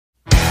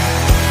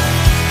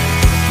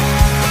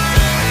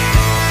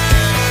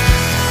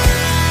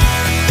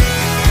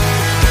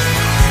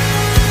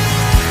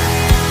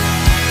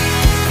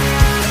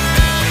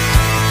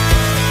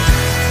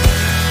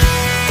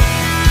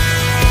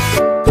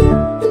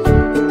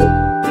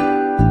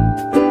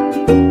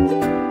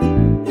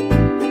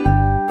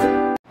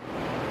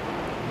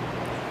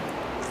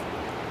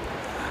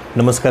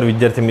નમસ્કાર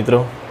વિદ્યાર્થી મિત્રો,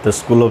 ધ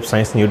સ્કૂલ ઓફ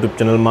સાયન્સની યુટ્યુબ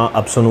ચેનલમાં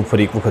આપ સૌનું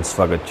ફરી એક વખત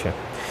સ્વાગત છે.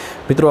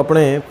 મિત્રો,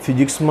 આપણે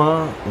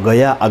ફિઝિક્સમાં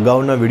ગયા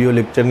અગાઉના વિડીયો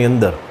લેક્ચરની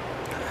અંદર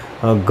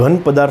ઘન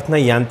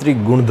પદાર્થના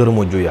યાંત્રિક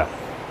ગુણધર્મો જોયા.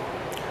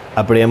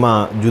 આપણે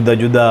એમાં જુદા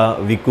જુદા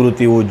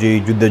વિકૃતિઓ જોઈ,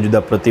 જુદા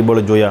જુદા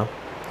પ્રતિબળ જોયા.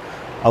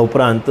 આ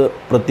ઉપરાંત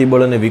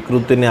પ્રતિબળ અને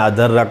વિકૃતિને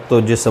આધાર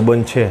રાખતો જે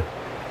સંબંધ છે,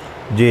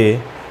 જે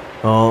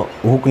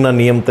હૂકના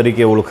નિયમ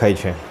તરીકે ઓળખાય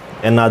છે,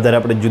 એના આધારે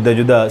આપણે જુદા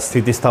જુદા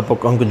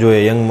સ્થિતિસ્થાપક અંક જોઈએ.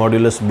 Young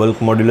modulus, bulk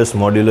modulus,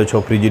 modulus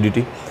of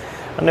rigidity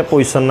અને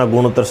પોઇસનના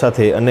ગુણોત્તર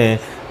સાથે અને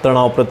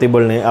તણાવ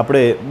પ્રતિબળને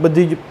આપણે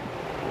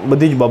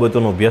બધી જ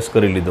બાબતોનો અભ્યાસ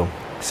કરી લીધો.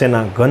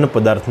 શેના? ઘન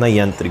પદાર્થના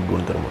યાંત્રિક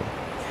ગુણધર્મો.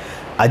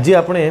 આજે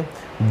આપણે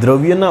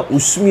દ્રવ્યના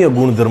ઉષ્મીય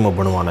ગુણધર્મ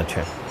ભણવાના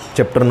છે.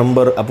 ચેપ્ટર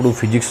નંબર આપણું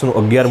ફિઝિક્સનું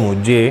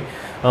 11મું, જે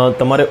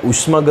તમારે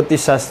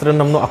ઉષ્માગતિશાસ્ત્ર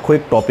નામનો આખો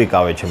એક ટૉપિક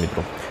આવે છે.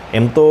 મિત્રો,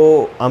 એમ તો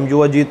આમ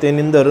જોવા જઈએ તો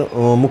એની અંદર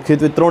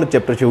મુખ્યત્વે 3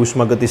 ચેપ્ટર છે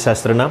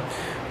ઉષ્માગતિશાસ્ત્રના.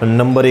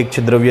 નંબર 1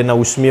 છે દ્રવ્યના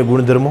ઉષ્મીય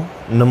ગુણધર્મો,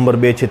 નંબર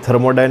 2 છે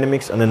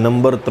થર્મોડાયનેમિક્સ અને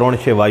નંબર 3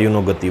 છે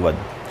વાયુનો ગતિવાદ.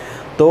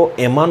 તો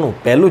એમાંનું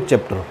પહેલું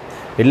ચેપ્ટર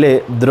એટલે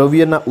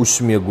દ્રવ્યના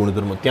ઉષ્મીય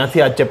ગુણધર્મો,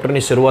 ત્યાંથી આ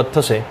ચેપ્ટરની શરૂઆત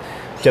થશે.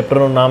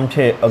 ચેપ્ટરનું નામ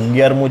છે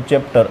 11મું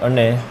ચેપ્ટર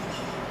અને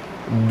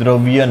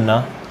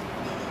દ્રવ્યના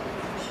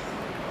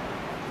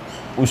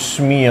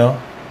ઉષ્મીય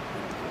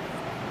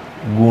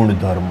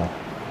ગુણધર્મો.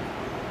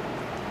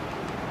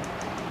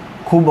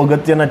 ખૂબ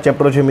અગત્યના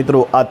ચેપ્ટર છે મિત્રો.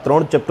 આ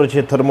 3 ચેપ્ટર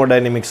છે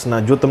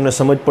થર્મોડાયનેમિક્સના. જો તમને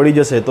સમજ પડી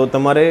જશે તો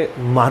તમારે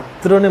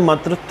માત્ર ને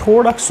માત્ર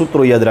થોડાક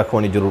સૂત્રો યાદ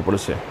રાખવાની જરૂર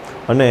પડશે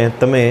અને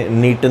તમે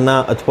નીટના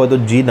અથવા તો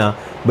જીના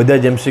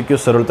બધા જ MCQ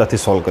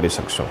સરળતાથી સોલ્વ કરી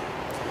શકશો.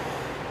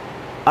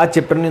 આ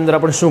ચેપ્ટરની અંદર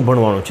આપણે શું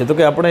ભણવાનું છે તો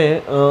કે આપણે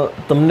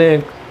તમને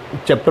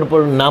ચેપ્ટર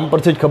પર નામ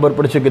પરથી જ ખબર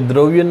પડશે કે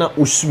દ્રવ્યના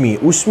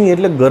ઉષ્મી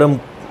એટલે ગરમ.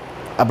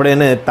 આપણે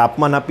એને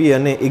તાપમાન આપીએ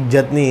અને એક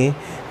જાતની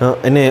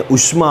એને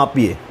ઉષ્મા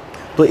આપીએ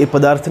તો એ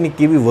પદાર્થની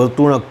કેવી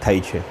વર્તણૂક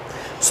થાય છે.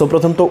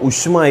 સૌપ્રથમ તો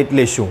ઉષ્મા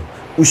એટલે શું?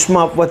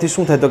 ઉષ્મા આપવાથી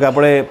શું થાય તો કે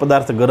આપણે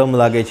પદાર્થ ગરમ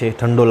લાગે છે,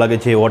 ઠંડો લાગે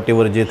છે,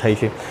 વોટેવર જે થાય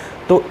છે.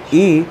 તો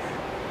એ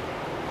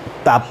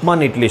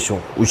તાપમાન એટલે શું?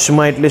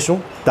 ઉષ્મા એટલે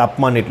શું?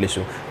 તાપમાન એટલે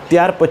શું?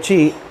 ત્યાર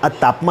પછી આ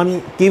તાપમાન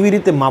કેવી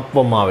રીતે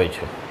માપવામાં આવે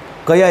છે,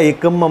 કયા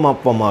એકમમાં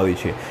માપવામાં આવે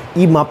છે,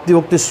 એ માપતી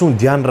વખતે શું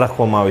ધ્યાન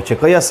રાખવામાં આવે છે,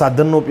 કયા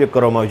સાધનનો ઉપયોગ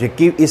કરવામાં આવે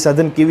છે, એ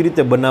સાધન કેવી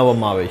રીતે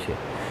બનાવવામાં આવે છે.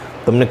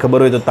 તમને ખબર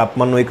હોય તો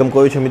તાપમાનનો એકમ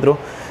કયો છે મિત્રો?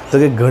 તો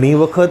કે ઘણી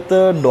વખત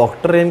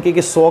ડૉક્ટર એમ કે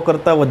 100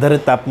 કરતાં વધારે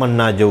તાપમાન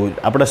ના જવું,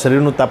 આપણા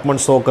શરીરનું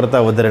તાપમાન 100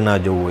 કરતાં વધારે ના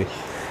જવું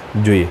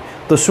જોઈએ.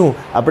 તો શું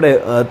આપણે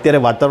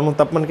અત્યારે વાતાવરણનું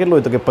તાપમાન કેટલું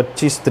હોય તો કે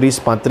 25,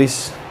 30, 35,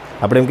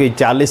 આપણે એમ કહીએ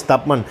 40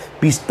 તાપમાન,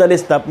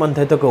 45 તાપમાન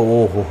થાય તો કે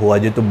ઓહો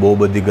આજે તો બહુ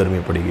બધી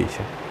ગરમી પડી ગઈ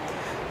છે.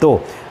 તો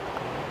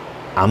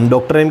આમ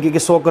ડૉક્ટર એમ કે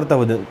 100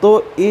 કરતાં વધારે. તો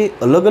એ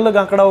અલગ અલગ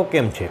આંકડાઓ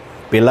કેમ છે?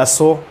 પહેલાં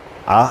 100,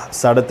 આ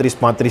 37,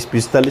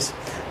 35, 45.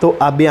 તો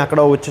આ બે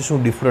આંકડાઓ વચ્ચે શું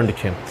ડિફરન્ટ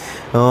છે?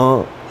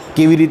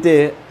 કેવી રીતે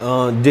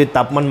જે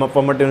તાપમાન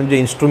માપવા માટેનું જે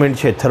ઇન્સ્ટ્રુમેન્ટ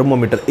છે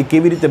થર્મોમીટર, એ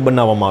કેવી રીતે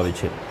બનાવવામાં આવે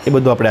છે, એ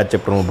બધું આપણે આ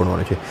ચેપ્ટરમાં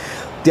ભણવાનું છે.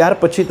 ત્યાર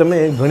પછી તમે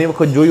ઘણી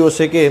વખત જોયું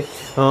હશે કે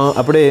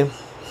આપણે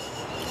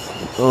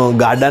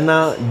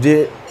ગાડાના જે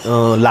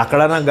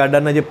લાકડાના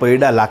જે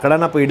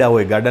લાકડાના પૈડા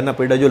હોય, ગાડાના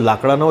પૈડા જો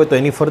લાકડાના હોય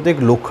તો એની ફરતે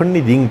એક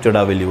લોખંડની રિંગ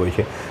ચડાવેલી હોય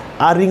છે.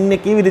 આ રિંગને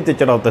કેવી રીતે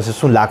ચડાવતા હશે?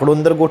 શું લાકડો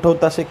અંદર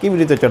ગોઠવતા હશે? કેવી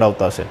રીતે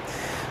ચડાવતા હશે?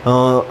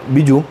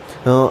 બીજું,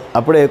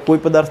 આપણે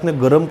કોઈ પદાર્થને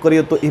ગરમ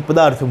કરીએ તો એ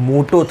પદાર્થ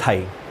મોટો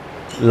થાય,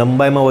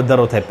 લંબાઈમાં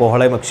વધારો થાય,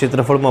 પહોળાઈમાં,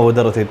 ક્ષેત્રફળમાં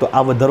વધારો થાય. તો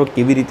આ વધારો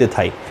કેવી રીતે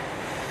થાય?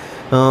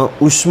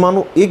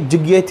 ઉષ્માનું એક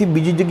જગ્યાએથી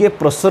બીજી જગ્યાએ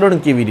પ્રસરણ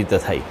કેવી રીતે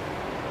થાય?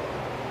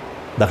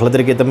 દાખલા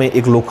તરીકે તમે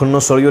એક લોખંડનો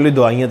સળિયો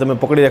લીધો, અહીંયા તમે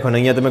પકડી રાખો અને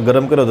અહીંયા તમે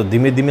ગરમ કરો તો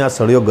ધીમે ધીમે આ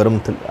સળિયો ગરમ,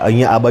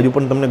 અહીંયા આ બાજુ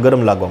પણ તમને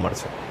ગરમ લાગવા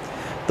મળશે.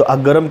 તો આ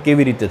ગરમ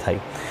કેવી રીતે થાય?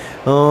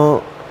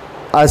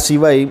 આ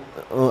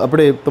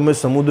સિવાય તમે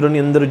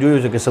સમુદ્રની અંદર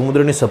જોયું છે કે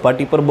સમુદ્રની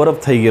સપાટી પર બરફ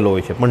થઈ ગયેલો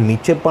હોય છે પણ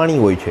નીચે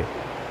પાણી હોય છે.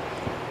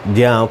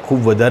 જ્યાં ખૂબ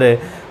વધારે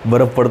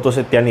બરફ પડતો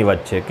છે ત્યાંની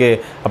વાત છે કે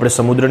આપણે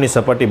સમુદ્રની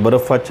સપાટી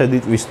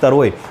બરફાચ્છાદિત વિસ્તાર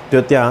હોય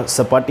તો ત્યાં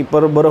સપાટી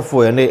પર બરફ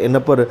હોય અને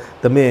એના પર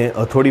તમે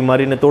હથોડી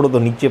મારીને તોડો તો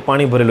નીચે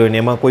પાણી ભરેલું હોય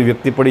ને એમાં કોઈ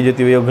વ્યક્તિ પડી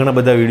જતી હોય. ઘણા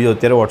બધા વિડીયો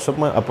અત્યારે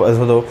વોટ્સઅપમાં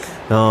અથવા તો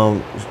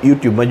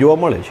યુટ્યુબમાં જોવા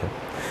મળે છે.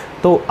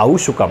 તો આવું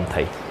શું કામ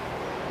થાય?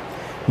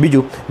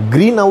 બીજું,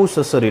 ગ્રીન હાઉસ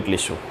અસર એટલે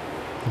શું?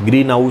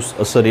 ગ્રીન હાઉસ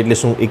અસર એટલે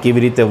શું? એ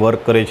કેવી રીતે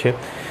વર્ક કરે છે?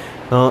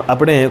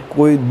 આપણે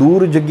કોઈ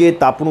દૂર જગ્યાએ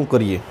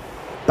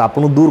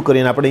તાપણું દૂર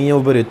કરીને આપણે અહીંયા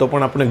ઊભા રહીએ તો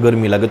પણ આપણે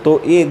ગરમી લાગે. તો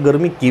એ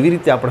ગરમી કેવી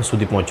રીતે આપણા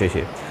સુધી પહોંચે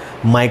છે?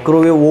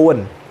 માઇક્રોવેવ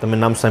ઓવન, તમે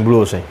નામ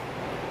સાંભળ્યું હશે,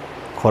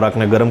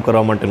 ખોરાકને ગરમ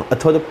કરવા માટેનું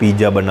અથવા તો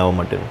પીઝા બનાવવા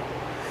માટેનું.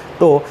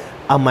 તો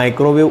આ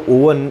માઇક્રોવેવ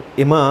ઓવન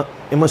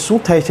એમાં શું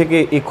થાય છે કે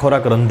એ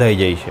ખોરાક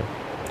રંધાઈ જાય છે.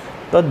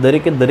 તો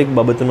દરેક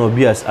બાબતનો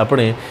અભ્યાસ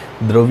આપણે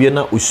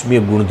દ્રવ્યના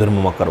ઉષ્મીય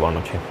ગુણધર્મમાં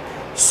કરવાનો છે.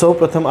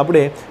 સૌપ્રથમ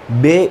આપણે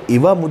 2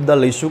 એવા મુદ્દા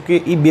લઈશું કે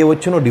એ 2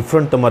 વચ્ચેનો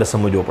ડિફરન્ટ તમારે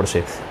સમજવો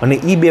પડશે અને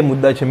એ 2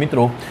 મુદ્દા છે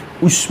મિત્રો,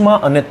 ઉષ્મા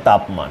અને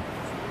તાપમાન.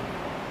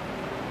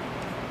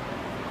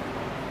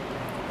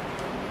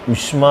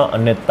 ઉષ્મા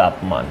અને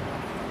તાપમાન,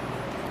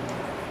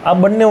 આ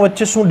બંને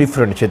વચ્ચે શું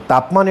ડિફરન્ટ છે?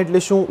 તાપમાન એટલે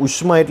શું?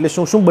 ઉષ્મા એટલે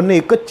શું? શું બંને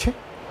એક જ છે?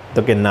 તો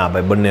કે ના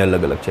ભાઈ, બંને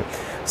અલગ અલગ છે.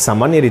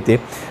 સામાન્ય રીતે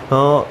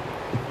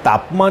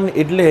તાપમાન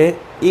એટલે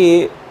એ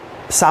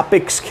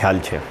સાપેક્ષ ખ્યાલ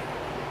છે.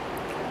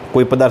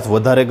 કોઈ પદાર્થ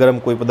વધારે ગરમ,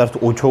 કોઈ પદાર્થ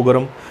ઓછો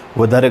ગરમ.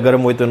 વધારે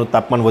ગરમ હોય તો એનું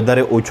તાપમાન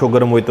વધારે, ઓછો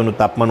ગરમ હોય તો એનું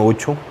તાપમાન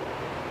ઓછું.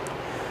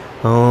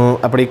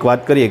 આપણે એક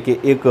વાત કરીએ કે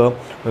એક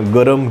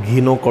ગરમ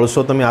ઘીનો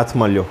કળશો તમે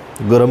હાથમાં લ્યો,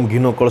 ગરમ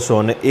ઘીનો કળશો,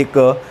 અને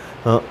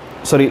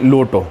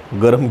લોટો,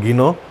 ગરમ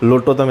ઘીનો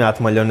લોટો તમે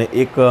હાથમાં લ્યો, અને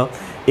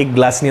એક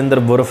ગ્લાસની અંદર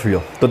બરફ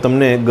લ્યો, તો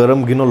તમને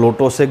ગરમ ઘીનો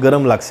લોટો હશે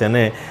ગરમ લાગશે,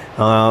 અને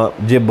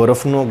જે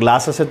બરફનો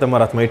ગ્લાસ હશે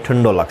તમારા હાથમાં એ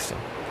ઠંડો લાગશે.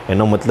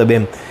 એનો મતલબ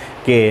એમ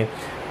કે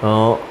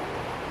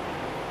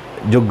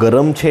જો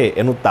ગરમ છે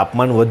એનું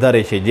તાપમાન વધારે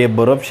છે, જે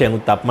બરફ છે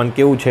એનું તાપમાન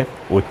કેવું છે?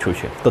 ઓછું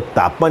છે. તો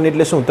તાપમાન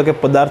એટલે શું? તો કે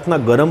પદાર્થના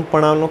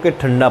ગરમપણાનો કે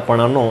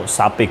ઠંડાપણાનો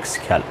સાપેક્ષ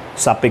ખ્યાલ,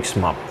 સાપેક્ષ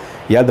માપ.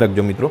 યાદ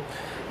રાખજો મિત્રો,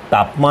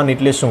 તાપમાન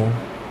એટલે શું?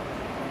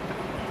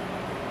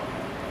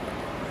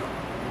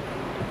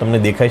 તમને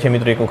દેખાય છે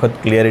મિત્રો? એક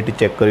વખત ક્લિયરિટી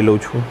ચેક કરી લઉં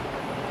છું.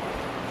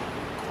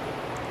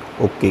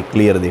 ઓકે,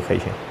 ક્લિયર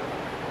દેખાય છે.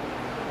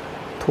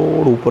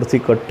 થોડું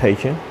ઉપરથી કટ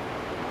થાય છે.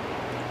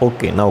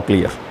 ઓકે, નાવ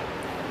ક્લિયર.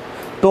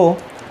 તો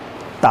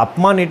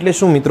તાપમાન એટલે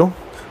શું મિત્રો?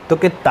 તો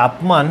કે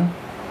તાપમાન,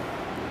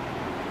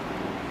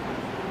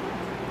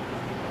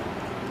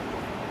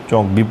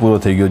 ચોક બી પૂરો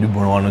થઈ ગયો, હજુ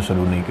ભણવાનું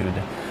શરૂ નહીં કર્યું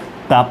છે.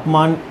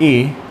 તાપમાન એ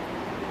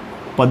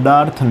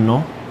પદાર્થનો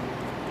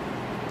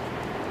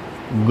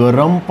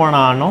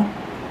ગરમપણાનો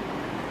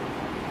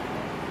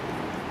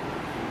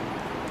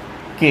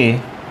કે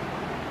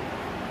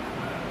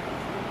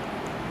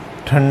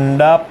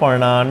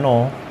ઠંડાપણાનો,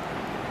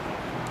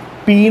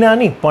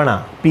 પીણાની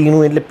પણા,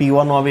 પીણું એટલે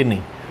પીવાનું આવે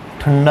નહીં,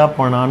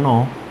 ઠંડાપણાનો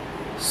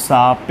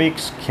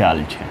સાપેક્ષ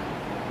ખ્યાલ છે.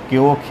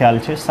 કેવો ખ્યાલ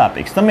છે?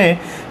 સાપેક્ષ. તમે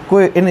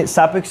કોઈ એને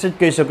સાપેક્ષ જ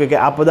કહી શકો કે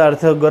આ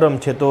પદાર્થ ગરમ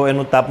છે તો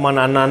એનું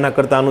તાપમાન આના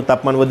કરતાં આનું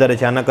તાપમાન વધારે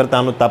છે, આના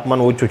કરતાં આનું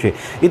તાપમાન ઓછું છે.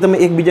 એ તમે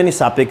એકબીજાની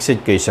સાપેક્ષ જ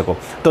કહી શકો.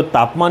 તો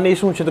તાપમાન એ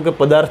શું છે? તો કે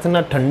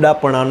પદાર્થના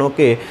ઠંડાપણાનો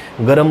કે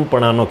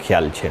ગરમપણાનો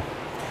ખ્યાલ છે.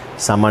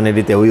 સામાન્ય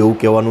રીતે એવું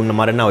કહેવાનું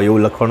મારે ના હોય,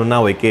 એવું લખવાનું ના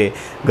હોય કે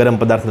ગરમ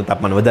પદાર્થનું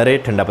તાપમાન વધારે,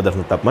 ઠંડા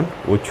પદાર્થનું તાપમાન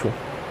ઓછું.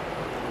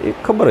 એ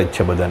ખબર જ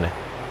છે બધાને.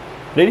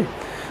 રેડી?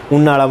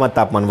 ઉનાળામાં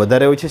તાપમાન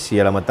વધારે હોય છે,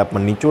 શિયાળામાં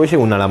તાપમાન નીચું હોય છે.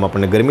 ઉનાળામાં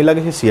આપણને ગરમી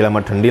લાગે છે,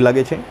 શિયાળામાં ઠંડી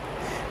લાગે છે.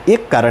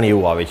 એક કારણ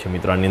એવું આવે છે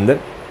મિત્રો આની અંદર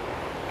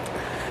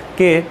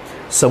કે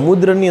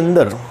સમુદ્રની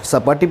અંદર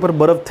સપાટી પર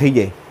બરફ થઈ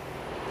જાય.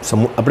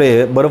 આપણે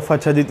બરફ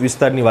આચ્છાદિત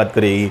વિસ્તારની વાત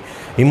કરીએ,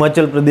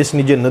 હિમાચલ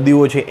પ્રદેશની જે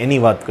નદીઓ છે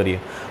એની વાત કરીએ,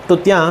 તો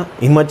ત્યાં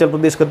હિમાચલ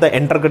પ્રદેશ કરતાં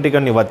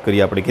એન્ટાર્કટિકાની વાત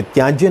કરીએ આપણે, કે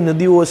ત્યાં જે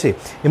નદીઓ હશે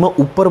એમાં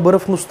ઉપર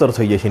બરફનું સ્તર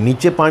થઈ જાય છે,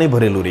 નીચે પાણી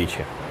ભરેલું રહે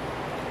છે.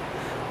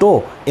 તો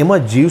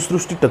એમાં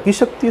જીવસૃષ્ટિ ટકી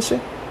શકતી હશે?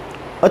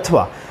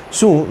 અથવા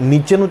શું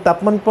નીચેનું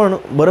તાપમાન પણ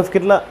બરફ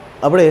કેટલા?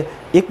 આપણે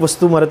એક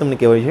વસ્તુ મારે તમને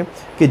કહેવાય છે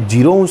કે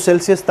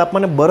 0°C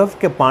તાપમાને બરફ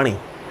કે પાણી?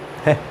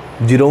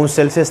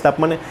 0°C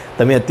તાપમાને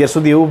તમે અત્યાર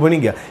સુધી એવું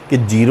ભણી ગયા કે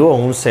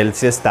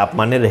 0°C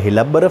તાપમાને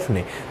રહેલા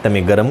બરફને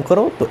તમે ગરમ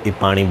કરો તો એ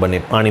પાણી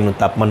બને. પાણીનું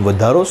તાપમાન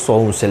વધારો,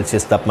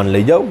 100°C તાપમાન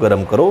લઈ જાઓ,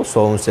 ગરમ કરો,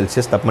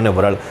 100°C તાપમાને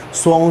વરાળ.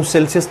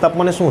 100°C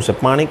તાપમાને શું હશે?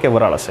 પાણી કે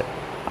વરાળ હશે?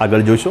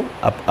 આગળ જોઈશું,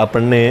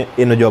 આપણને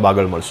એનો જવાબ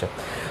આગળ મળશે.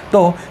 તો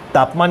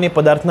તાપમાન એ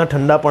પદાર્થના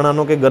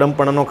ઠંડાપણાનો કે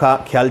ગરમપણાનો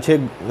ખ્યાલ છે.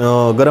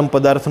 ગરમ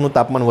પદાર્થનું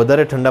તાપમાન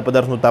વધારે, ઠંડા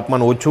પદાર્થનું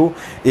તાપમાન ઓછું.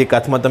 એક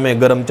હાથમાં તમે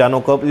ગરમ ચાનો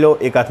કપ લો,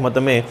 એક હાથમાં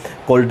તમે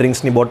કોલ્ડ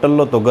ડ્રિંક્સની બોટલ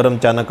લો, તો ગરમ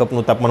ચાના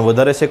કપનું તાપમાન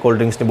વધારે છે, કોલ્ડ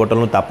ડ્રિંક્સની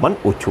બોટલનું તાપમાન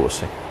ઓછું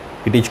હશે.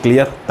 It is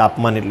clear?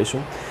 તાપમાન એટલે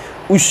શું?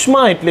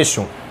 ઉષ્મા એટલે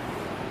શું?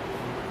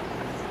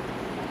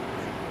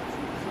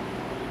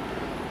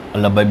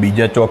 અલ્લાભાઈ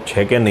બીજા ચોક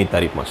છે કે નહીં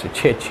તારી પાસે?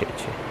 છે.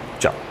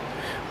 ચાલો,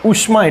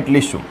 ઉષ્મા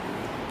એટલે શું?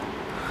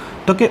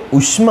 તો કે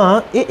ઉષ્મા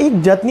એ એક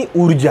જાતની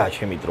ઉર્જા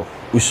છે મિત્રો.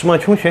 ઉષ્મા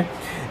શું છે?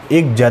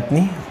 એક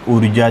જાતની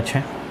ઉર્જા છે.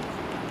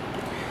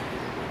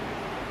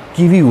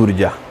 કેવી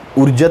ઉર્જા?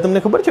 ઉર્જા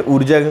તમને ખબર છે?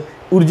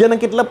 ઉર્જાના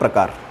કેટલા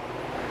પ્રકાર?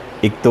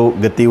 એક તો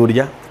ગતિ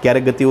ઉર્જા.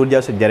 ક્યારે ગતિ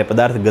ઉર્જા આવશે? જ્યારે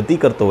પદાર્થ ગતિ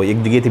કરતો હોય, એક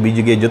જગ્યાએથી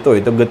બીજી જગ્યાએ જતો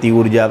હોય તો ગતિ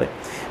ઉર્જા આવે.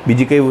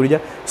 બીજી કઈ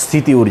ઉર્જા?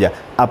 સ્થિતિ ઉર્જા.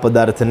 આ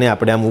પદાર્થને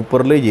આપણે આમ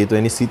ઉપર લઈ જઈએ તો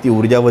એની સ્થિતિ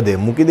ઉર્જા વધે,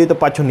 મૂકી દઈએ તો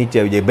પાછો નીચે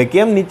આવી જાય. ભાઈ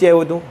કેમ નીચે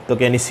આવ્યો હતો? તો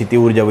કે એની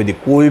સ્થિતિ ઉર્જા વધી.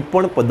 કોઈ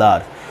પણ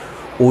પદાર્થ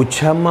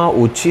ઓછામાં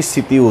ઓછી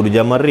સ્થિતિ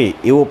ઉર્જામાં રહે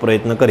એવો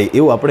પ્રયત્ન કરે,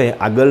 એવું આપણે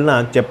આગળના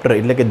ચેપ્ટર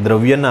એટલે કે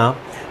દ્રવ્યના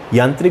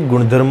યાંત્રિક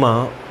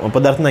ગુણધર્મમાં,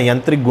 પદાર્થના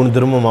યાંત્રિક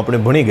ગુણધર્મોમાં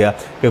આપણે ભણી ગયા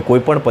કે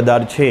કોઈ પણ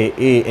પદાર્થ છે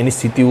એ એની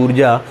સ્થિતિ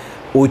ઉર્જા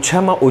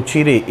ઓછામાં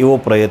ઓછી રહે એવો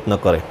પ્રયત્ન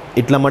કરે.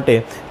 એટલા માટે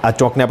આ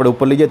ચોકને આપણે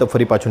ઉપર લઈ જાય તો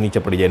ફરી પાછું નીચે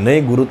પડી જાય.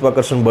 નહીં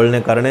ગુરુત્વાકર્ષણ બળને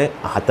કારણે,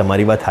 હા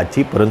તમારી વાત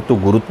સાચી, પરંતુ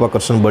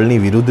ગુરુત્વાકર્ષણ બળની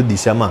વિરુદ્ધ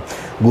દિશામાં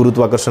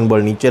ગુરુત્વાકર્ષણ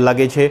બળ નીચે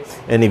લાગે છે,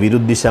 એની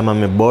વિરુદ્ધ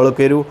દિશામાં મેં બળ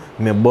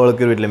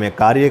કર્યું એટલે મેં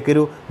કાર્ય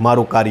કર્યું.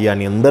 મારું કાર્ય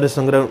આની અંદર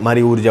સંગ્રહ,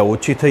 મારી ઉર્જા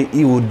ઓછી થઈ,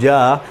 એ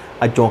ઉર્જા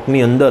આ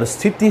ચોકની અંદર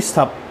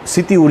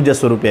સ્થિતિ ઉર્જા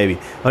સ્વરૂપે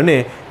આવી, અને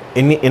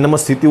એનામાં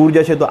સ્થિતિ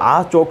ઉર્જા છે. તો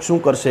આ ચોક શું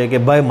કરશે કે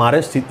ભાઈ મારે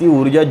સ્થિતિ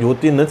ઉર્જા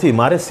જોતી નથી,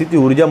 મારે સ્થિતિ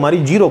ઉર્જા મારી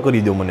 0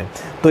 કરી દો મને.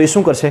 તો એ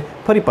શું કરશે?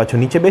 ફરી પાછું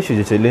નીચે બેસી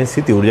જશે, એટલે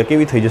સ્થિતિ ઉર્જા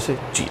કેવી થઈ જશે?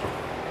 0.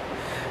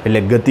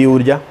 એટલે ગતિ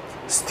ઉર્જા,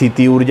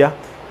 સ્થિતિ ઉર્જા,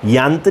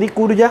 યાંત્રિક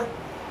ઉર્જા,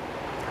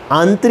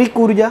 આંતરિક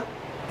ઉર્જા,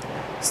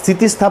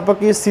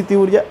 સ્થિતિસ્થાપકીય સ્થિતિ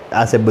ઉર્જા,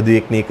 આ છે બધું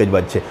એકની એક જ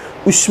વાત છે.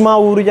 ઉષ્મા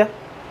ઉર્જા.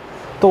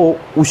 તો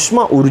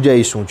ઉષ્મા ઉર્જા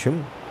એ શું છે?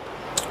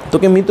 તો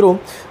કે મિત્રો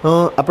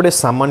આપણે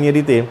સામાન્ય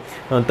રીતે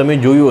તમે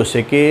જોયું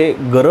હશે કે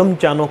ગરમ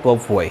ચાનો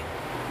કપ હોય,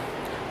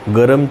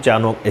 ગરમ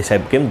ચાનો એ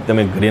સાહેબ કેમ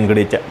તમે ઘરે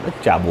ઘરે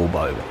ચા બહુ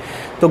ભાવે,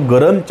 તો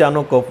ગરમ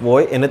ચાનો કપ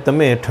હોય એને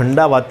તમે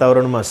ઠંડા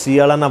વાતાવરણમાં,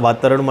 શિયાળાના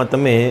વાતાવરણમાં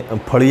તમે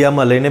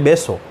ફળિયામાં લઈને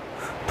બેસો,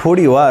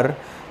 થોડી વાર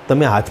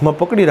તમે હાથમાં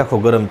પકડી રાખો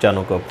ગરમ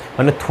ચાનો કપ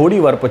અને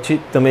થોડી વાર પછી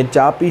તમે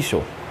ચા પીશો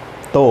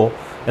તો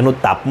એનું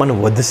તાપમાન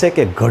વધશે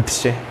કે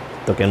ઘટશે?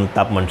 તો કે એનું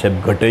તાપમાન સાહેબ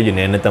ઘટે જ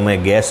નહીં. એને તમે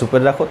ગેસ ઉપર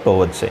રાખો તો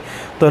વધશે.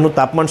 તો એનું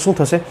તાપમાન શું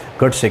થશે?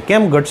 ઘટશે.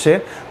 કેમ ઘટશે?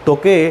 તો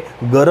કે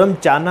ગરમ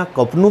ચાના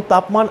કપનું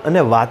તાપમાન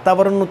અને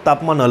વાતાવરણનું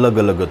તાપમાન અલગ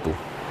અલગ હતું.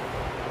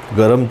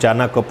 ગરમ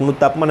ચાના કપનું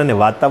તાપમાન અને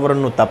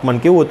વાતાવરણનું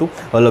તાપમાન કેવું હતું?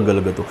 અલગ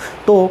અલગ હતું.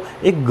 તો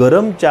એ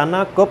ગરમ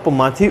ચાના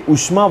કપમાંથી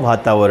ઉષ્મા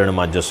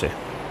વાતાવરણમાં જશે.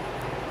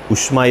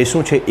 ઉષ્મા એ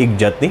શું છે? એક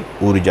જાતની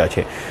ઉર્જા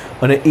છે.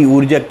 અને એ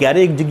ઉર્જા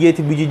ક્યારે એક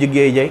જગ્યાએથી બીજી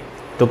જગ્યાએ જાય?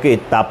 તો કે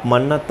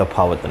તાપમાનના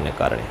તફાવતને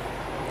કારણે.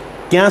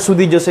 ક્યાં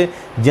સુધી જશે?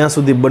 જ્યાં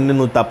સુધી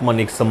બંનેનું તાપમાન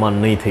એક સમાન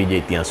નહીં થઈ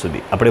જાય ત્યાં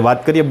સુધી. આપણે વાત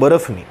કરીએ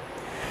બરફની.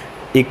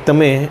 એક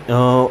તમે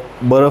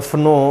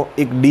બરફનો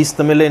એક ડીશ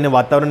તમે લઈને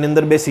વાતાવરણની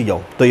અંદર બેસી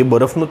જાઓ તો એ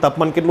બરફનું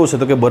તાપમાન કેટલું હશે?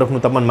 તો કે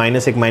બરફનું તાપમાન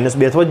 -1,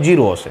 -2 અથવા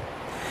 0 હશે.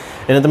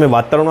 એને તમે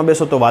વાતાવરણમાં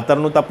બેસો તો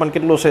વાતાવરણનું તાપમાન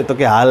કેટલું હશે? તો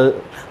કે હાલ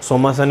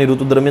ચોમાસાની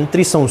ઋતુ દરમિયાન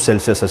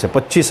 30°C હશે,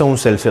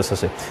 25°C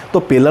હશે. તો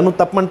પહેલાંનું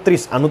તાપમાન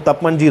 30, આનું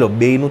તાપમાન 0,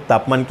 બેયનું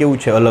તાપમાન કેવું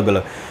છે? અલગ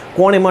અલગ.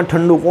 કોણ એમાં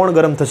ઠંડુ, કોણ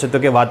ગરમ થશે? તો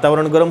કે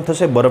વાતાવરણ ગરમ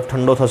થશે, બરફ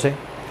ઠંડો થશે.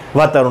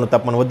 વાતાવરણનું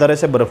તાપમાન વધારે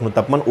છે, બરફનું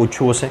તાપમાન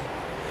ઓછું હશે.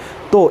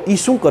 તો એ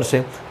શું કરશે?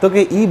 તો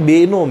કે એ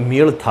બેનો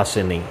મેળ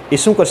થશે નહીં. એ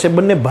શું કરશે?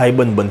 બંને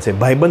ભાઈબંધ બનશે.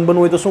 ભાઈબંધ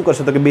બનવું હોય તો શું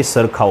કરશે? તો કે બે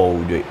સરખા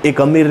હોવું જોઈએ.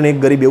 એક અમીર ને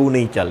એક ગરીબ એવું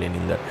નહીં ચાલે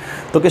એની અંદર.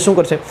 તો કે શું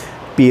કરશે?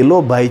 પેલો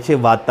ભાઈ છે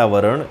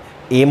વાતાવરણ,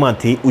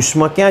 એમાંથી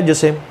ઉષ્મા ક્યાં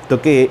જશે? તો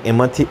કે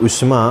એમાંથી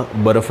ઉષ્મા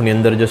બરફની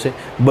અંદર જશે.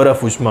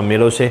 બરફ ઉષ્મા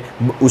મેળવશે.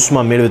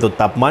 ઉષ્મા મેળવે તો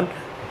તાપમાન,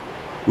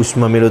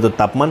 ઉષ્મા મેળવે તો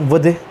તાપમાન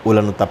વધે,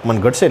 ઓલાનું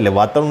તાપમાન ઘટશે એટલે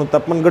વાતાવરણનું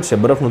તાપમાન ઘટશે,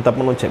 બરફનું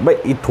તાપમાન છે.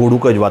 ભાઈ એ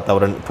થોડુંક જ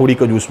વાતાવરણ,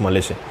 થોડીક જ ઉષ્મા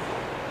લેશે.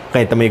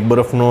 કાંઈ તમે એક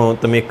બરફનો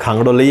તમે એક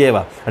ખાંગડો લઈ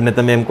આવ્યા અને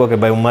તમે એમ કહો કે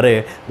ભાઈ મારે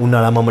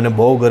ઉનાળામાં મને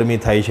બહુ ગરમી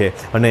થાય છે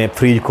અને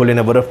ફ્રીજ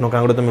ખોલીને બરફનો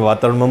ખાંગડો તમે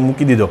વાતાવરણમાં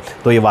મૂકી દીધો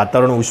તો એ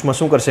વાતાવરણ ઉષ્મા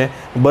શું કરશે?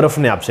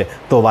 બરફને આપશે.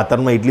 તો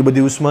વાતાવરણમાં એટલી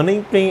બધી ઉષ્મા નહીં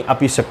કંઈ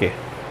આપી શકે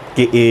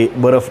કે એ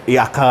બરફ એ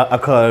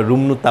આખા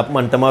રૂમનું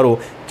તાપમાન તમારું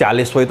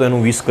 40 હોય તો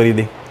એનું 20 કરી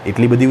દે.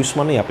 એટલી બધી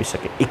ઉષ્મા નહીં આપી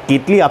શકે. એ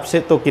કેટલી આપશે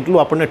તો કેટલું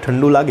આપણને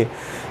ઠંડુ લાગે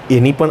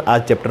એની પણ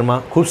આ ચેપ્ટરમાં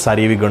ખૂબ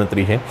સારી એવી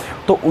ગણતરી છે.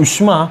 તો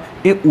ઉષ્મા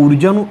એ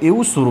ઉર્જાનું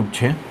એવું સ્વરૂપ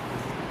છે,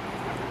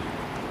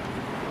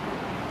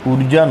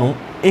 ઉર્જાનું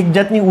એક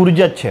જાતની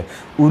ઉર્જા જ છે.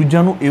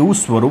 ઉર્જાનું એવું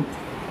સ્વરૂપ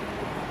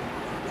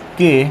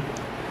કે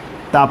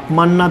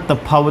તાપમાનના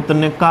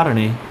તફાવતને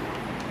કારણે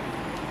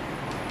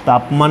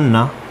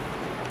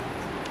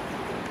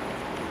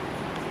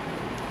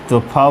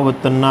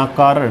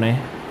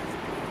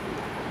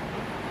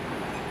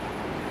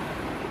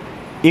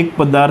એક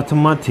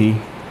પદાર્થમાંથી,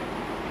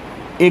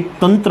 એક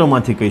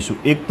તંત્રમાંથી કહીશું,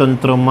 એક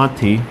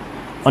તંત્રમાંથી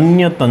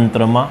અન્ય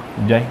તંત્રમાં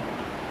જાય,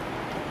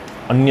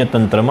 અન્ય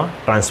તંત્રમાં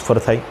ટ્રાન્સફર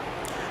થાય.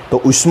 તો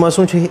ઉષ્મા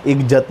શું છે? એક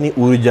જાતની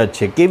ઉર્જા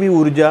છે. કેવી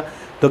ઉર્જા?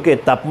 તો કે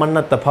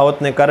તાપમાનના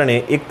તફાવતને કારણે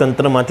એક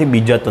તંત્રમાંથી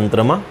બીજા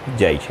તંત્રમાં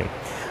જાય છે.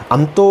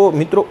 આમ તો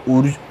મિત્રો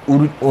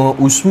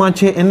ઉષ્મા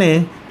છે એને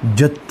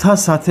જથ્થા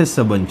સાથે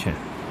સંબંધ છે.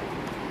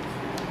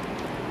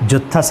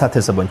 જથ્થા સાથે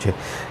સંબંધ છે.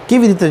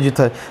 કેવી રીતે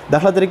જથ્થા?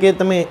 દાખલા તરીકે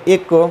તમે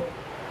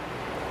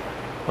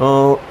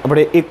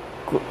આપણે એક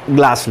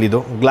ગ્લાસ લીધો,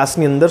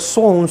 ગ્લાસની અંદર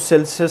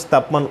 100°C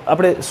તાપમાન,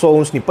 આપણે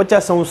 100°,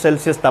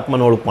 50°C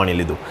તાપમાનવાળું પાણી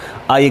લીધું.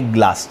 આ એક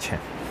ગ્લાસ છે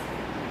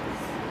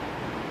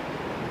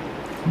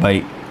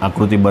ભાઈ,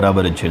 આકૃતિ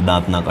બરાબર જ છે,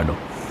 દાંત ના કાઢો.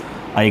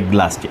 આ એક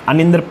ગ્લાસ છે,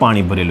 આની અંદર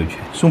પાણી ભરેલું છે.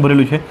 શું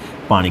ભરેલું છે?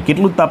 પાણી.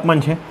 કેટલું તાપમાન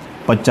છે?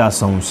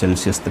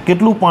 50°C.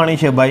 કેટલું પાણી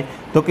છે ભાઈ?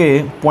 તો કે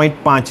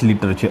 0.5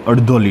 લીટર છે,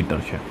 અડધો લીટર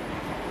છે.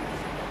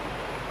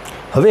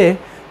 હવે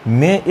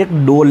મેં એક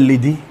ડોલ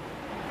લીધી,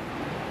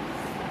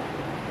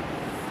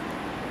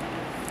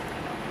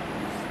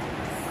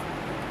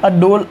 આ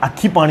ડોલ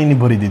આખી પાણીની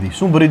ભરી દીધી.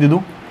 શું ભરી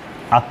દીધું?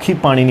 આખી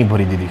પાણીની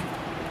ભરી દીધી.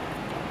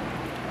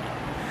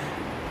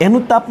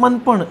 એનું તાપમાન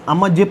પણ,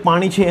 આમાં જે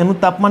પાણી છે એનું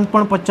તાપમાન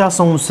પણ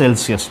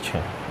 50°C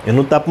છે.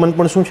 એનું તાપમાન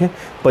પણ શું છે?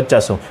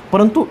 50°.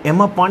 પરંતુ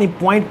એમાં પાણી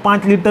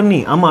 0.5 લીટર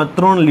નહીં, આમાં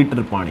 3 લીટર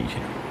પાણી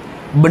છે.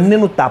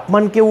 બંનેનું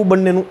તાપમાન કેવું?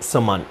 બંનેનું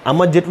સમાન.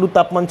 આમાં જેટલું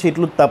તાપમાન છે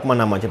એટલું જ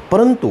તાપમાન આમાં છે.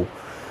 પરંતુ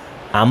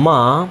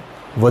આમાં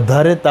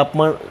વધારે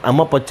તાપમાન,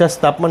 આમાં 50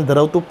 તાપમાન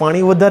ધરાવતું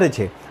પાણી વધારે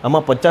છે,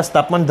 આમાં 50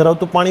 તાપમાન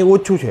ધરાવતું પાણી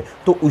ઓછું છે.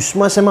 તો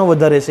ઉષ્મા શેમાં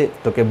વધારે છે?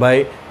 તો કે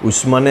ભાઈ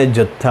ઉષ્માને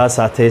જથ્થા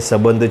સાથે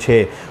સંબંધ છે.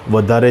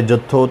 વધારે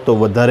જથ્થો તો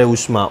વધારે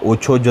ઉષ્મા,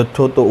 ઓછો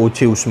જથ્થો તો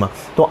ઓછી ઉષ્મા.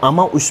 તો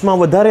આમાં ઉષ્મા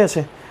વધારે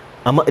હશે,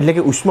 આમાં એટલે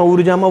કે ઉષ્મા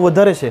ઉર્જા આમાં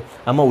વધારે છે,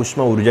 આમાં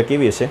ઉષ્મા ઉર્જા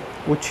કેવી હશે?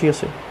 ઓછી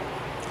હશે.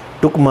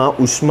 ટૂંકમાં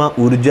ઉષ્મા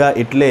ઉર્જા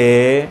એટલે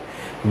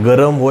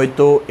ગરમ હોય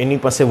તો એની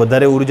પાસે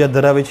વધારે ઉર્જા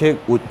ધરાવે છે,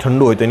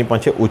 ઠંડુ હોય તો એની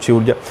પાસે ઓછી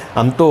ઉર્જા.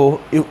 આમ તો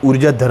એ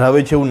ઉર્જા ધરાવે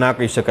છે એવું ના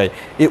કહી શકાય,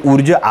 એ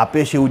ઉર્જા આપે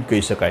છે એવું જ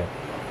કહી શકાય.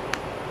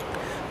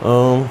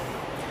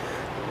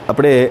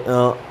 આપણે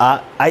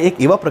આ એક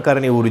એવા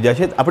પ્રકારની ઉર્જા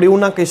છે. આપણે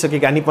એવું ના કહી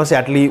શકીએ કે આની પાસે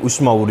આટલી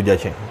ઉષ્મા ઉર્જા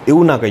છે,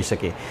 એવું ના કહી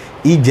શકીએ.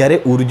 એ જ્યારે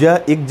ઉર્જા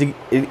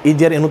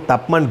જ્યારે એનું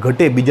તાપમાન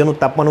ઘટે, બીજાનું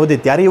તાપમાન વધે,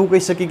 ત્યારે એવું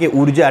કહી શકીએ કે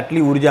ઉર્જા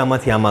આટલી ઉર્જા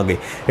આમાંથી આમાં ગઈ.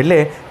 એટલે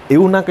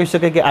એવું ના કહી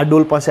શકાય કે આ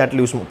ડોલ પાસે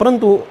આટલી ઉષ્મા.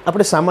 પરંતુ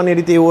આપણે સામાન્ય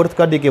રીતે એવો અર્થ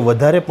કાઢીએ કે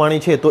વધારે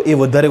પાણી છે તો એ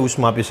વધારે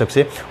ઉષ્મા આપી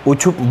શકશે,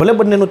 ઓછું ભલે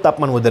બંનેનું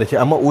તાપમાન વધારે છે,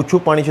 આમાં ઓછું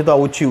પાણી છે તો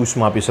આ ઓછી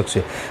ઉષ્મા આપી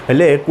શકશે.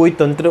 એટલે કોઈ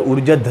તંત્ર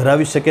ઉર્જા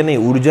ધરાવી શકે નહીં,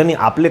 ઉર્જાની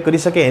આપલે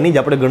કરી શકે એની જ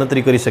આપણે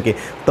ગણતરી કરી શકીએ.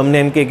 તમને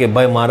એમ કે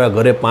ભાઈ મારા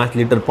ઘરે 5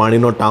 લીટર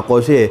પાણીનો ટાંકો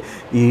છે,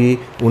 એ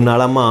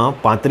ઉનાળામાં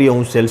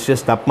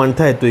 35°C તાપમાન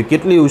થાય તો એ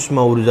કેટલી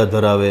ઉષ્મા ઉર્જા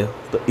ધરાવે,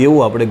 તો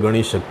એવું આપણે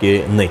ગણી શકીએ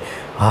નહીં.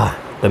 હા,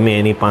 તમે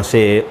એની પાસે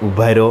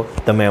ઊભા રહો,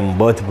 તમે આમ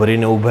બથ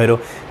ભરીને ઊભા રહો,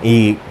 એ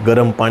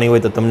ગરમ પાણી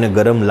હોય તો તમને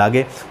ગરમ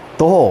લાગે,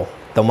 તો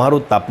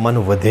તમારું તાપમાન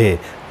વધે.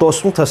 તો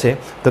શું થશે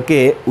તો કે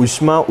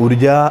ઉષ્મા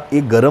ઉર્જા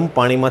એ ગરમ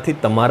પાણીમાંથી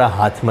તમારા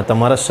હાથમાં,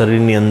 તમારા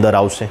શરીરની અંદર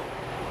આવશે.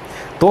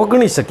 તો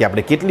ગણી શકીએ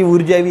આપણે કેટલી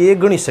ઉર્જા આવી એ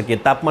ગણી શકીએ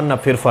તાપમાનના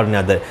ફેરફારને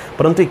આધારે,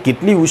 પરંતુ એ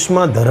કેટલી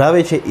ઉષ્મા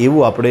ધરાવે છે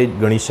એવું આપણે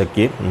ગણી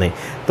શકીએ નહીં.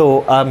 તો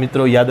આ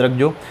મિત્રો યાદ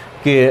રાખજો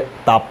કે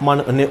તાપમાન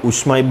અને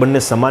ઉષ્મા એ બંને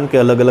સમાન કે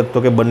અલગ અલગ, તો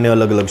કે બંને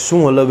અલગ અલગ.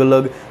 શું અલગ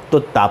અલગ? તો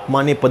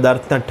તાપમાન એ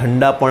પદાર્થના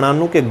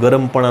ઠંડાપણાનું કે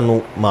ગરમપણાનું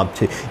માપ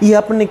છે. એ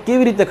આપણને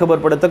કેવી રીતે ખબર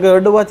પડે? તો કે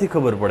અડવાથી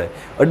ખબર પડે.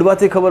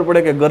 અડવાથી ખબર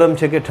પડે કે ગરમ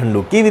છે કે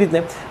ઠંડુ. કેવી રીતે?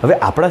 હવે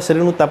આપણા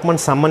શરીરનું તાપમાન,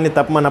 સામાન્ય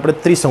તાપમાન આપણે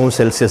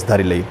 30°C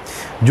ધારી લઈએ.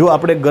 જો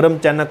આપણે ગરમ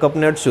ચાના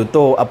કપને અડશું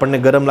તો આપણને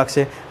ગરમ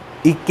લાગશે.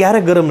 એ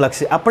ક્યારે ગરમ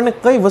લાગશે? આપણને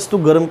કઈ વસ્તુ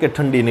ગરમ કે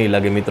ઠંડી નહીં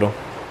લાગે મિત્રો?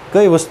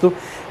 કઈ વસ્તુ?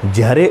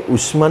 જ્યારે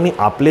ઉષ્માની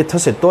આપલે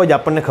થશે તો જ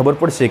આપણને ખબર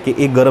પડશે કે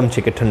એ ગરમ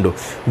છે કે ઠંડુ.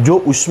 જો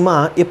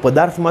ઉષ્મા એ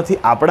પદાર્થમાંથી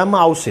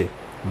આપણામાં આવશે,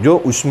 જો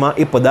ઉષ્મા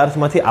એ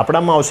પદાર્થમાંથી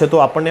આપણામાં આવશે તો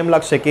આપણને એમ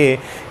લાગશે કે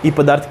એ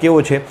પદાર્થ કેવો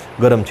છે?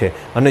 ગરમ છે.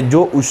 અને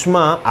જો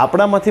ઉષ્મા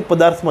આપણામાંથી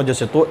પદાર્થમાં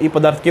જશે તો એ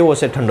પદાર્થ કેવો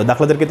હશે? ઠંડો.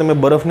 દાખલા તરીકે તમે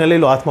બરફને લઈ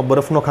લો, હાથમાં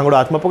બરફનો ખાંગડો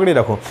હાથમાં પકડી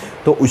રાખો,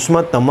 તો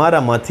ઉષ્મા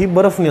તમારામાંથી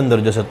બરફની અંદર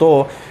જશે, તો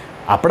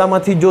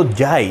આપણામાંથી જો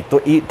જાય તો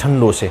એ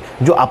ઠંડો છે,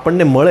 જો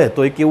આપણને મળે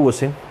તો એ કેવું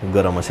હશે?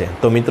 ગરમ હશે.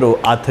 તો મિત્રો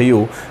આ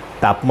થયું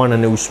તાપમાન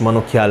અને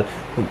ઉષ્માનો ખ્યાલ.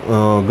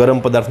 ગરમ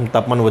પદાર્થનું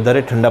તાપમાન વધારે,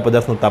 ઠંડા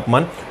પદાર્થનું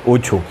તાપમાન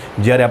ઓછું.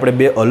 જ્યારે આપણે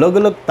બે અલગ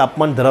અલગ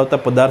તાપમાન ધરાવતા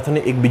પદાર્થને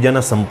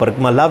એકબીજાના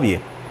સંપર્કમાં લાવીએ,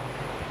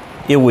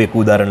 એવું એક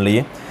ઉદાહરણ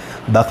લઈએ.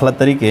 દાખલા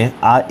તરીકે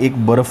આ એક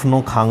બરફનો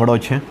ખાંગડો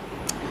છે,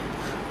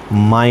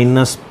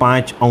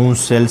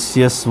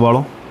 -5°C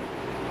વાળો,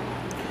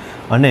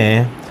 અને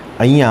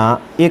અહીંયા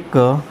એક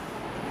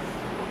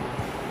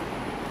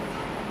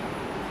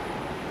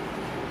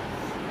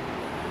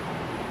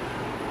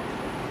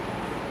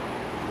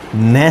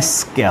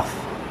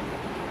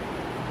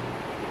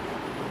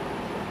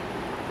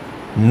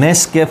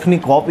નેસ્કેફની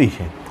કોફી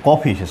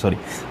છે સોરી,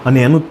 અને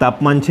એનું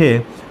તાપમાન છે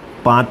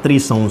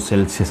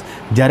 35°C.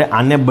 જ્યારે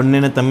આને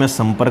બંનેને તમે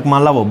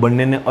સંપર્કમાં લાવો,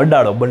 બંનેને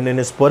અડાડો,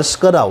 બંનેને સ્પર્શ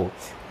કરાવો,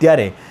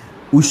 ત્યારે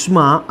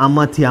ઉષ્મા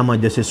આમાંથી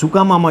આમાં જશે. શું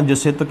કામ આમાં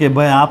જશે? તો કે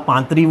ભાઈ આ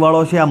 35 વાળો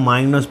છે, આ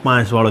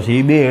 -5 વાળો છે,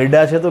 એ બે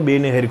એડા છે તો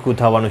બેને હરખું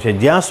થવાનું છે.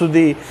 જ્યાં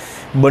સુધી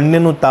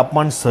બંનેનું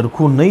તાપમાન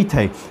સરખું નહીં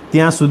થાય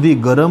ત્યાં સુધી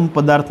ગરમ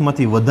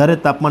પદાર્થમાંથી, વધારે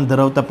તાપમાન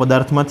ધરાવતા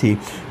પદાર્થમાંથી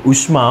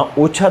ઉષ્મા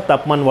ઓછા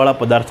તાપમાનવાળા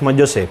પદાર્થમાં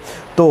જશે.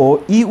 તો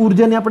એ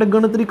ઉર્જાની આપણે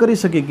ગણતરી કરી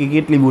શકીએ કે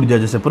કેટલી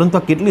ઉર્જા જશે, પરંતુ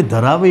આ કેટલી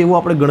ધરાવે એવું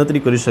આપણે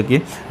ગણતરી કરી શકીએ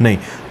નહીં.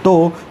 તો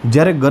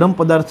જ્યારે ગરમ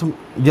પદાર્થ,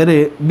 જ્યારે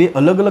બે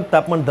અલગ અલગ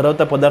તાપમાન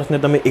ધરાવતા પદાર્થને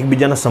તમે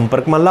એકબીજાના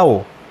સંપર્કમાં લાવો,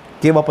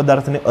 કેવા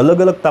પદાર્થને? અલગ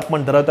અલગ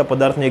તાપમાન ધરાવતા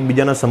પદાર્થને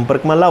એકબીજાના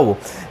સંપર્કમાં લાવો,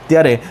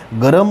 ત્યારે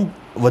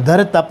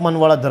વધારે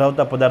તાપમાનવાળા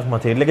ધરાવતા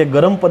પદાર્થમાંથી, એટલે કે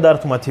ગરમ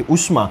પદાર્થમાંથી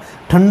ઉષ્મા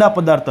ઠંડા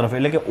પદાર્થ તરફ,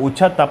 એટલે કે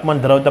ઓછા તાપમાન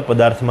ધરાવતા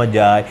પદાર્થમાં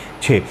જાય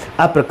છે.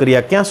 આ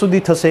પ્રક્રિયા ક્યાં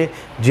સુધી થશે?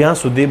 જ્યાં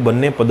સુધી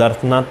બંને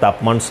પદાર્થના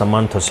તાપમાન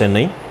સમાન થશે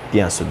નહીં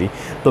ત્યાં સુધી.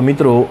 તો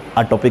મિત્રો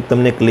આ ટોપિક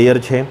તમને ક્લિયર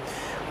છે?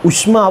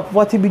 ઉષ્મા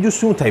આપવાથી બીજું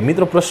શું થાય?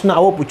 મિત્રો પ્રશ્ન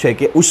આવો પૂછાય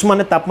કે ઉષ્મા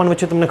અને તાપમાન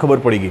વચ્ચે તમને ખબર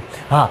પડી ગઈ.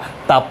 હા,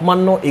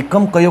 તાપમાનનો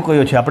એકમ કયો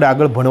કયો છે આપણે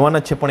આગળ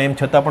ભણવાના છે, પણ એમ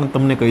છતાં પણ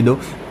તમને કહી દઉં.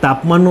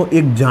 તાપમાનનો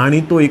એક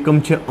જાણીતો એકમ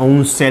છે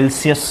 °C,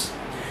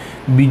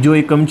 બીજો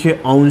એકમ છે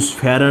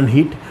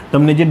 °F.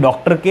 તમને જે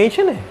ડૉક્ટર કહે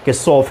છે ને કે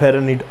 100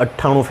 ફેરનહીટ,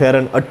 98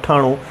 ફેરનહીટ,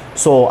 98,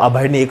 100, આ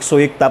ભાઈને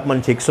 101 તાપમાન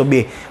છે, 102,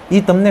 એ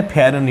તમને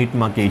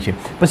ફેરનહીટમાં કહે છે.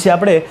 પછી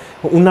આપણે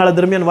ઉનાળા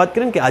દરમિયાન વાત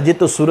કરીએ ને કે આજે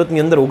તો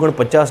સુરતની અંદર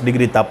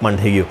 49° તાપમાન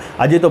થઈ ગયું,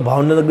 આજે તો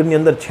ભાવનગરની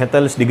અંદર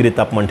 46°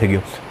 તાપમાન થઈ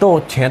ગયું. તો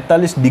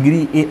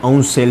 46° એ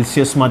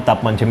 °C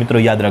તાપમાન છે મિત્રો,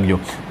 યાદ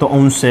રાખજો. તો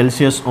 °C,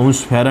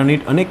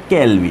 °F અને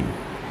કેલ્વિન,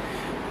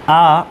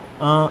 આ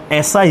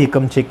SI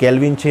એકમ છે.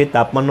 કેલ્વિન છે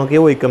તાપમાનનો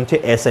કેવો એકમ છે?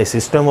 SI.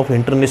 સિસ્ટમ ઓફ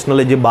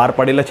ઇન્ટરનેશનલે જે બહાર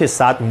પાડેલા છે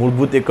 7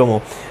 મૂળભૂત એકમો,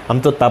 આમ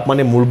તો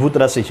તાપમાન એ મૂળભૂત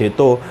રાશિ છે,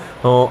 તો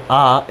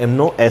આ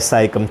એમનો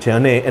SI એકમ છે,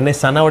 અને એને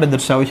શાના વડે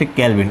દર્શાવે છે?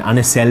 કેલ્વિન.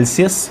 આને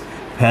સેલ્સિયસ,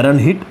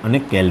 ફેરનહીટ અને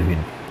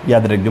કેલ્વિન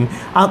યાદ રાખજો.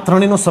 આ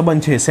ત્રણેયનો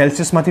સંબંધ છે.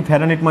 સેલ્સિયસમાંથી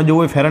ફેરનહીટમાં જવું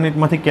હોય,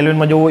 ફેરનહીટમાંથી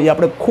કેલ્વિનમાં જવું હોય, એ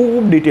આપણે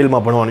ખૂબ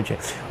ડિટેલમાં ભણવાનું છે.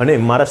 અને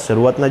મારા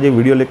શરૂઆતના જે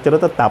વિડીયો લેક્ચર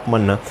હતા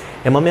તાપમાનના,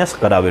 એમાં મેં આ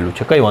કરાવેલું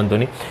છે, કંઈ વાંધો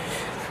નહીં.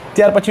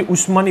 ત્યાર પછી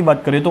ઉષ્માની વાત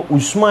કરીએ તો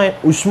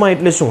ઉષ્મા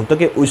એટલે શું? તો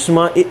કે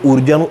ઉષ્મા એ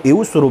ઉર્જાનું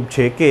એવું સ્વરૂપ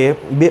છે કે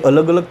બે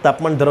અલગ અલગ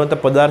તાપમાન ધરાવતા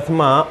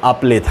પદાર્થમાં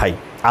આપલે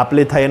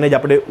થાય એને જ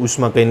આપણે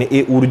ઉષ્મા કહીને, એ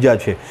ઉર્જા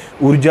છે.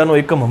 ઉર્જાનો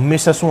એકમ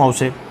હંમેશા શું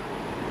આવશે?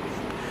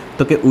 તો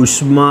તો કે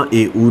ઉષ્મા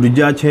એ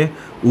ઉર્જા છે,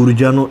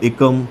 ઉર્જાનો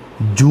એકમ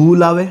જૂલ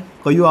આવે.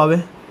 કયો આવે?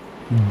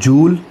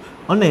 જૂલ.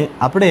 અને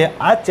આપણે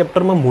આ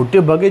ચેપ્ટરમાં મોટે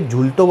ભાગે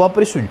જૂલ તો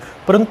વાપરીશું જ,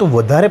 પરંતુ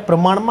વધારે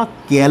પ્રમાણમાં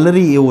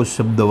કેલરી એવો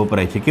શબ્દ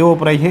વપરાય છે. કેવો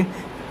વપરાય છે?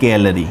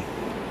 કેલરી.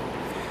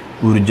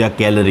 ઉર્જા,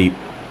 કેલરી.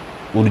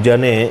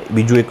 ઉર્જાને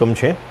બીજું એકમ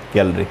છે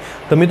કેલરી.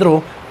 તો મિત્રો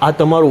આ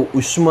તમારું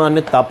ઉષ્મા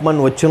અને તાપમાન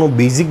વચ્ચેનો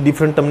બેઝિક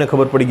ડિફરન્સ તમને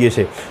ખબર પડી ગઈ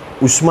છે.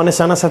 ઉષ્માને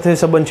શાના સાથે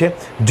સંબંધ છે?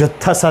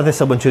 જથ્થા સાથે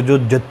સંબંધ છે. જો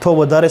જથ્થો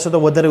વધારે છે તો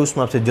વધારે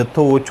ઉષ્મા આપશે,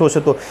 જથ્થો ઓછો છે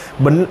તો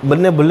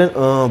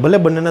ભલે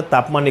બંનેના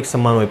તાપમાન એક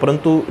સમાન હોય,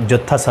 પરંતુ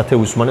જથ્થા સાથે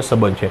ઉષ્માને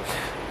સંબંધ છે.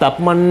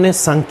 તાપમાનને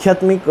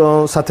સંખ્યાત્મક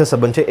સાથે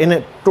સંબંધ છે, એને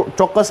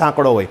ચોક્કસ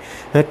આંકડો હોય.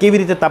 કેવી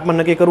રીતે તાપમાન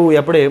નક્કી કરવું એ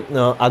આપણે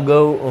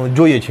આગળ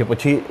જોઈએ છીએ.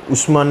 પછી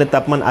ઉષ્મા અને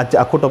તાપમાન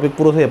આખો ટોપિક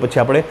પૂરો થયા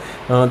પછી આપણે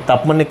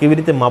તાપમાનને કેવી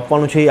રીતે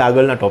માપવાનું છે એ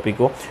આગળના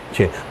ટોપિકો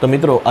છે. તો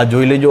મિત્રો આ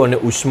જોઈ લેજો અને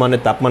ઉષ્મા અને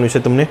તાપમાન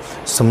વિશે તમને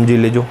સમજી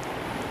લેજો.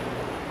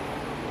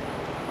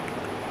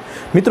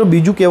 મિત્રો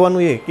બીજું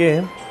કહેવાનું એ કે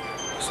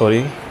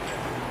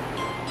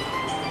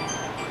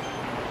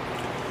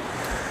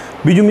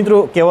બીજું મિત્રો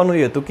કહેવાનું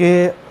એ હતું કે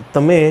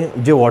તમે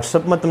જે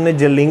વોટ્સઅપમાં તમને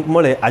જે લિંક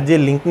મળે, આ જે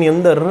લિંકની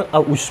અંદર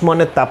આ ઉષ્મા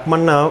અને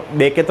તાપમાનના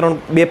 2 કે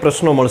 3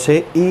 પ્રશ્નો મળશે.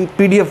 એ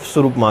PDF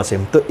સ્વરૂપમાં હશે.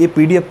 તો એ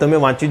PDF તમે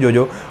વાંચી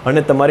જોજો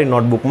અને તમારી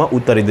નોટબુકમાં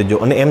ઉતારી દેજો.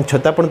 અને એમ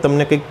છતાં પણ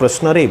તમને કંઈક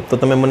પ્રશ્ન રહે તો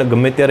તમે મને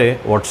ગમે ત્યારે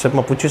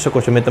વોટ્સએપમાં પૂછી શકો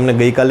છો. મેં તમને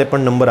ગઈકાલે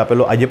પણ નંબર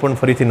આપેલો, આજે પણ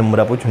ફરીથી નંબર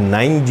આપું છું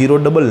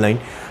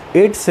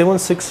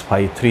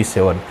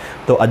 9099876537.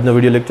 તો આજનો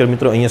વિડીયો લેક્ચર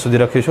મિત્રો અહીંયા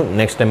સુધી રાખીશું.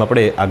 નેક્સ્ટ ટાઈમ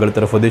આપણે આગળ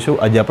તરફ વધીશું.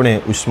 આજે આપણે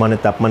ઉષ્મા અને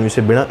તાપમાન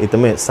વિશે ભણ્યા, એ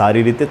તમે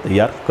સારી રીતે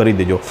તૈયાર કરી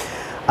દેજો.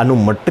 આનું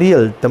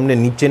મટીરિયલ તમને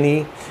નીચેની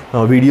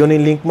વિડીયોની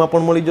લિંકમાં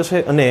પણ મળી જશે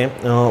અને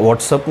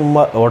વોટ્સઅપ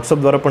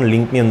દ્વારા પણ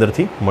લિંકની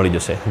અંદરથી મળી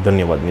જશે.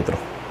 ધન્યવાદ મિત્રો.